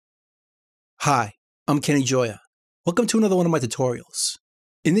Hi, I'm Kenny Joya. Welcome to another one of my tutorials.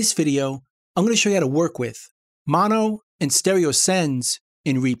 In this video, I'm going to show you how to work with mono and stereo sends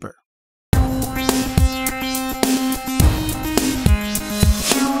in Reaper. Now,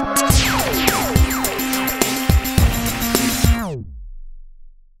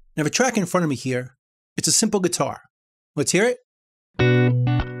 I have a track in front of me here. It's a simple guitar. Let's hear it.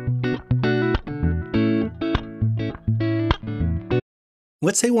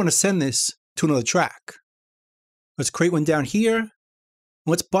 Let's say we want to send this to another track. Let's create one down here.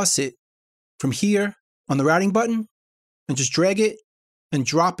 Let's bus it from here on the routing button and just drag it and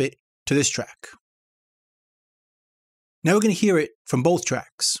drop it to this track. Now we're going to hear it from both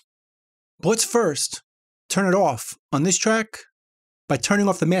tracks. But let's first turn it off on this track by turning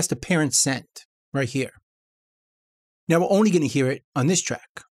off the master parent send right here. Now we're only going to hear it on this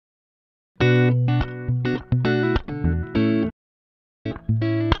track.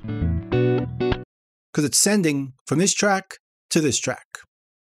 Because it's sending from this track to this track.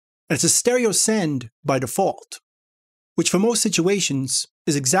 And it's a stereo send by default, which for most situations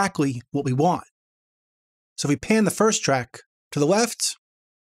is exactly what we want. So if we pan the first track to the left,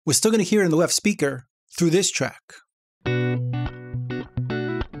 we're still going to hear it in the left speaker through this track. Or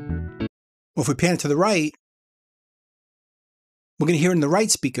if we pan it to the right, we're going to hear it in the right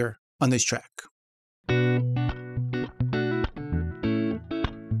speaker on this track.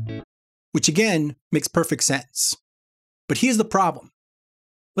 Which again makes perfect sense. But here's the problem.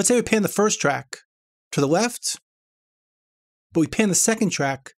 Let's say we pan the first track to the left, but we pan the second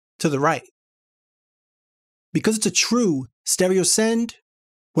track to the right. Because it's a true stereo send,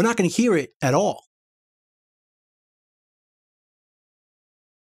 we're not going to hear it at all.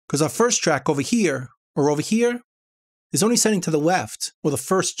 Because our first track over here, or over here, is only sending to the left, or the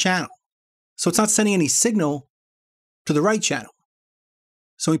first channel. So it's not sending any signal to the right channel.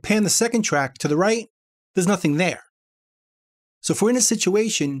 So we pan the second track to the right, there's nothing there. So if we're in a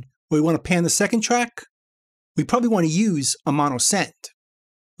situation where we want to pan the second track, we probably want to use a mono send.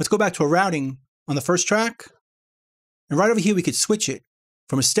 Let's go back to a routing on the first track. And right over here, we could switch it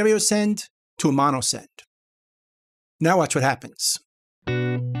from a stereo send to a mono send. Now watch what happens.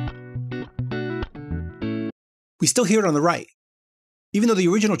 We still hear it on the right. Even though the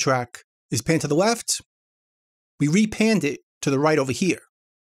original track is panned to the left, we repanned it to the right over here.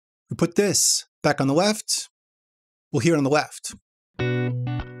 We put this back on the left, we'll hear it on the left.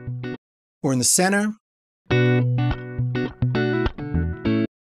 Or in the center.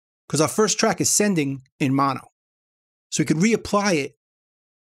 Because our first track is sending in mono. So we could reapply it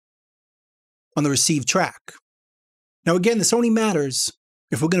on the received track. Now again, this only matters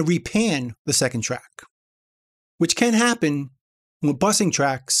if we're going to repan the second track, which can happen when we're busing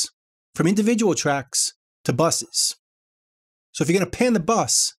tracks from individual tracks to buses. So if you're going to pan the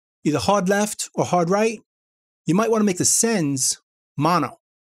bus, either hard left or hard right, you might want to make the sends mono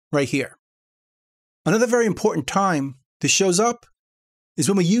right here. Another very important time this shows up is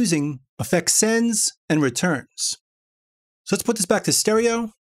when we're using effect sends and returns. So let's put this back to stereo,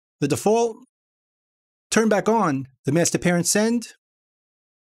 the default, turn back on the master parent send.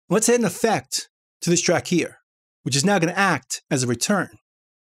 Let's add an effect to this track here, which is now going to act as a return.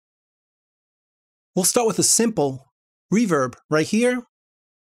 We'll start with a simple reverb right here.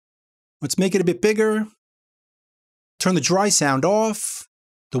 Let's make it a bit bigger. Turn the dry sound off,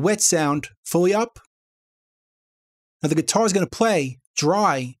 the wet sound fully up. Now the guitar is going to play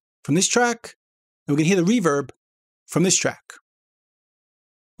dry from this track, and we're going to hear the reverb from this track.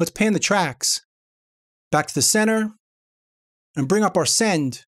 Let's pan the tracks back to the center and bring up our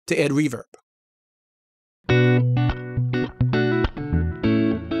send to add reverb.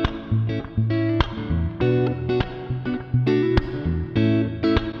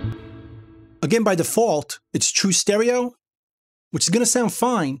 Again, by default, it's true stereo, which is going to sound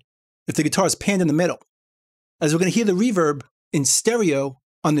fine if the guitar is panned in the middle, as we're going to hear the reverb in stereo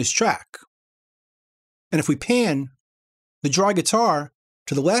on this track. And if we pan the dry guitar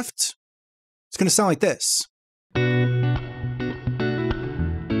to the left, it's going to sound like this.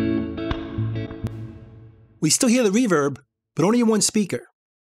 We still hear the reverb, but only in one speaker,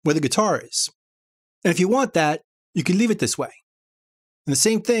 where the guitar is. And if you want that, you can leave it this way. And the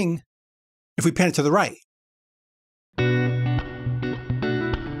same thing if we pan it to the right.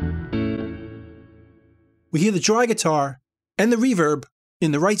 We hear the dry guitar and the reverb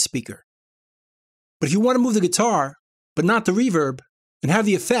in the right speaker. But if you want to move the guitar, but not the reverb, and have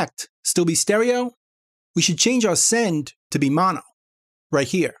the effect still be stereo, we should change our send to be mono, right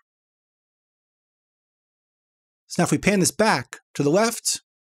here. So now if we pan this back to the left,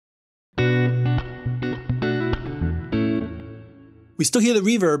 we still hear the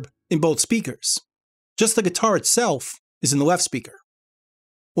reverb in both speakers. Just the guitar itself is in the left speaker,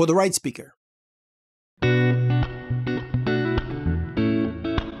 or the right speaker.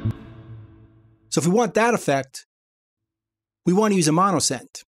 So if we want that effect, we want to use a mono send.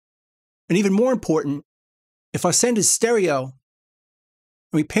 And even more important, if our send is stereo, and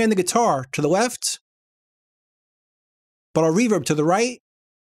we pan the guitar to the left, but our reverb to the right,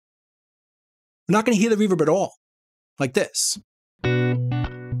 we're not going to hear the reverb at all, like this.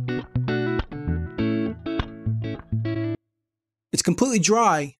 It's completely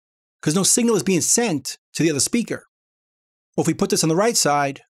dry because no signal is being sent to the other speaker. Or if we put this on the right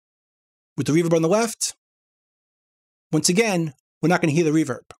side, with the reverb on the left, once again, we're not going to hear the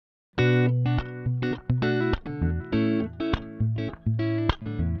reverb.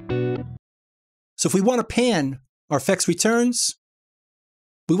 So if we want to pan our effects returns,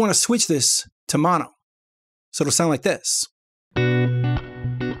 we want to switch this to mono. So it'll sound like this.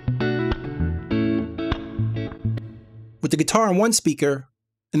 With the guitar on one speaker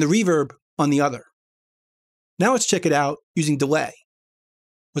and the reverb on the other. Now let's check it out using delay.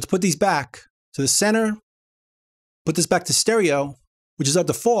 Let's put these back to the center, put this back to stereo, which is our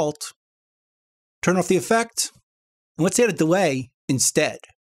default, turn off the effect, and let's add a delay instead.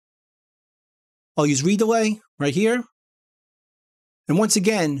 I'll use redelay right here. And once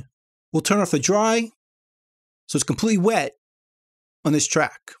again, we'll turn off the dry, so it's completely wet on this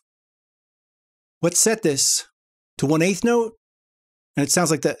track. Let's set this to 1/8 note, and it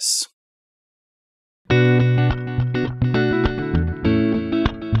sounds like this.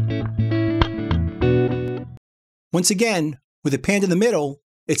 Once again, with it panned in the middle,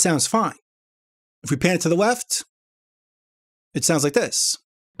 it sounds fine. If we pan it to the left, it sounds like this.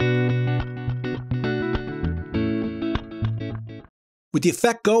 With the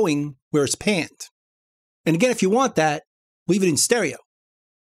effect going where it's panned. And again, if you want that, leave it in stereo.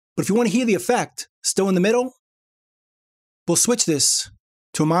 But if you want to hear the effect still in the middle, we'll switch this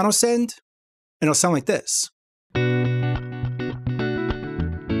to a mono send, and it'll sound like this.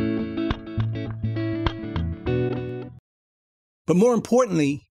 But more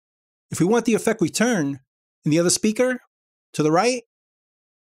importantly, if we want the effect return in the other speaker to the right,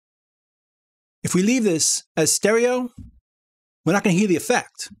 if we leave this as stereo, we're not going to hear the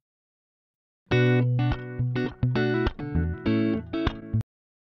effect.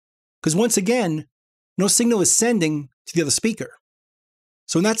 Because once again, no signal is sending to the other speaker.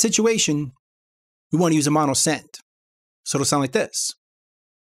 So in that situation, we want to use a mono send. So it'll sound like this.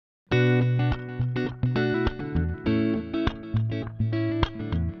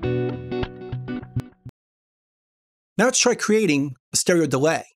 Now let's try creating a stereo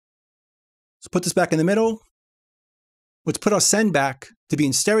delay. Let's put this back in the middle. Let's put our send back to be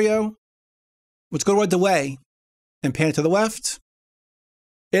in stereo. Let's go to our delay and pan it to the left.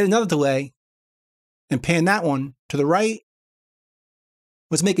 Add another delay and pan that one to the right.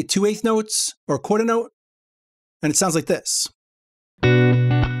 Let's make it 2/8 notes or a quarter note, and it sounds like this.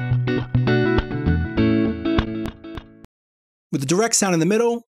 With the direct sound in the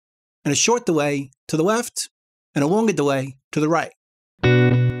middle, and a short delay to the left, and a longer delay to the right.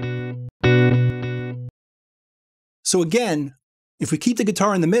 So again, if we keep the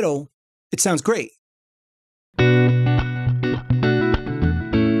guitar in the middle, it sounds great.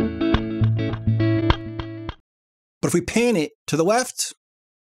 But if we pan it to the left,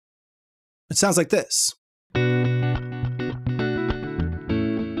 it sounds like this. And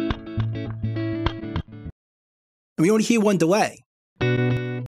we only hear one delay.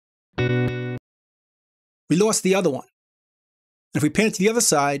 We lost the other one. And if we pan it to the other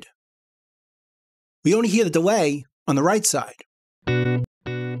side, we only hear the delay on the right side.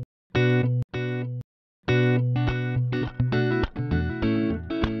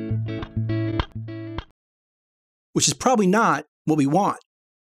 Which is probably not what we want.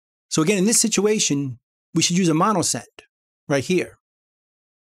 So again, in this situation, we should use a mono send right here.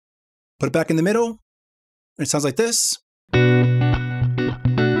 Put it back in the middle, and it sounds like this.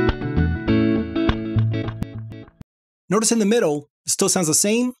 Notice in the middle, it still sounds the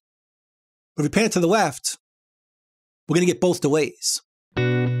same, but if we pan it to the left, we're going to get both delays.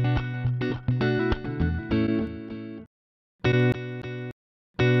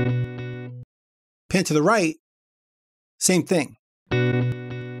 Pan to the right, same thing.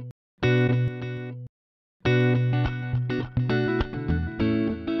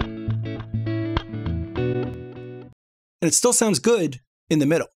 And it still sounds good in the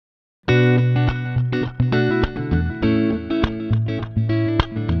middle.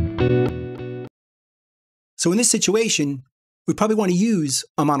 So in this situation, we probably want to use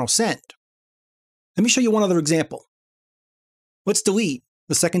a mono send. Let me show you one other example. Let's delete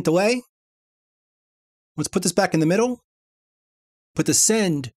the second delay. Let's put this back in the middle. Put the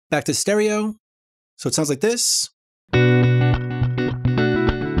send back to stereo. So it sounds like this. And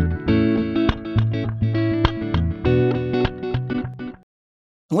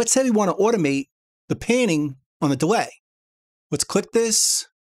let's say we want to automate the panning on the delay. Let's click this,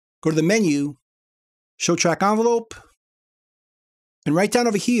 go to the menu, show track envelope, and right down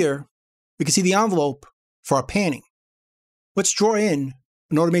over here, we can see the envelope for our panning. Let's draw in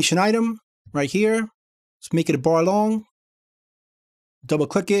an automation item right here. Let's make it a bar long. Double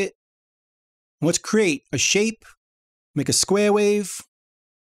click it. And let's create a shape, make a square wave,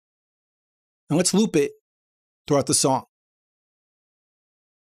 and let's loop it throughout the song.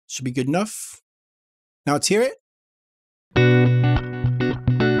 Should be good enough. Now let's hear it.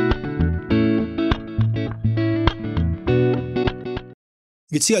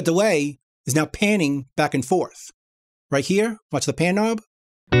 You can see our delay is now panning back and forth. Right here, watch the pan knob.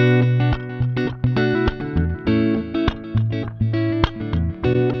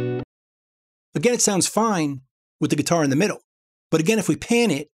 Again, it sounds fine with the guitar in the middle. But again, if we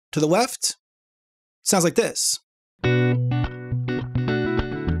pan it to the left, it sounds like this.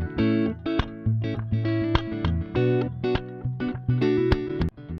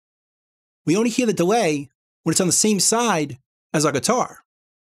 We only hear the delay when it's on the same side as our guitar.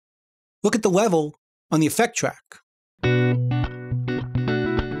 Look at the level on the effect track.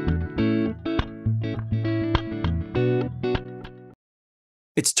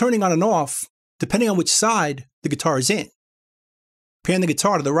 It's turning on and off depending on which side the guitar is in. Pan the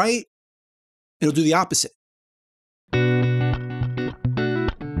guitar to the right, it'll do the opposite.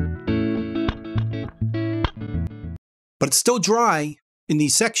 But it's still dry in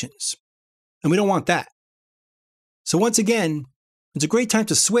these sections, and we don't want that. So once again, it's a great time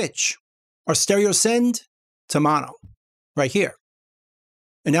to switch our stereo send to mono, right here.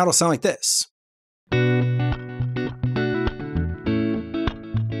 And now it'll sound like this.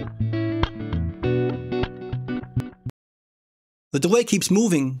 The delay keeps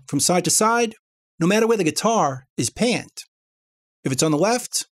moving from side to side, no matter where the guitar is panned. If it's on the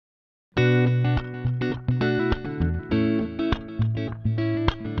left,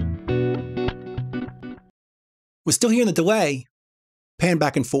 we're still hearing the delay pan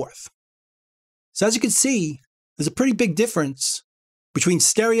back and forth. So as you can see, there's a pretty big difference between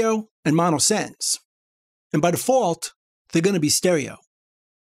stereo and mono sends. And by default, they're going to be stereo.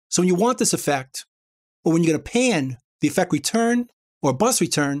 So when you want this effect, or when you're going to pan the effect return or bus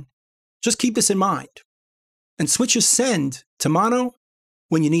return, just keep this in mind. And switch your send to mono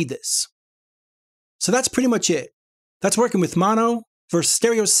when you need this. So that's pretty much it. That's working with mono versus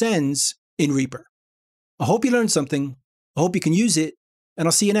stereo sends in Reaper. I hope you learned something. I hope you can use it, and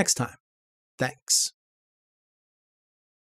I'll see you next time. Thanks.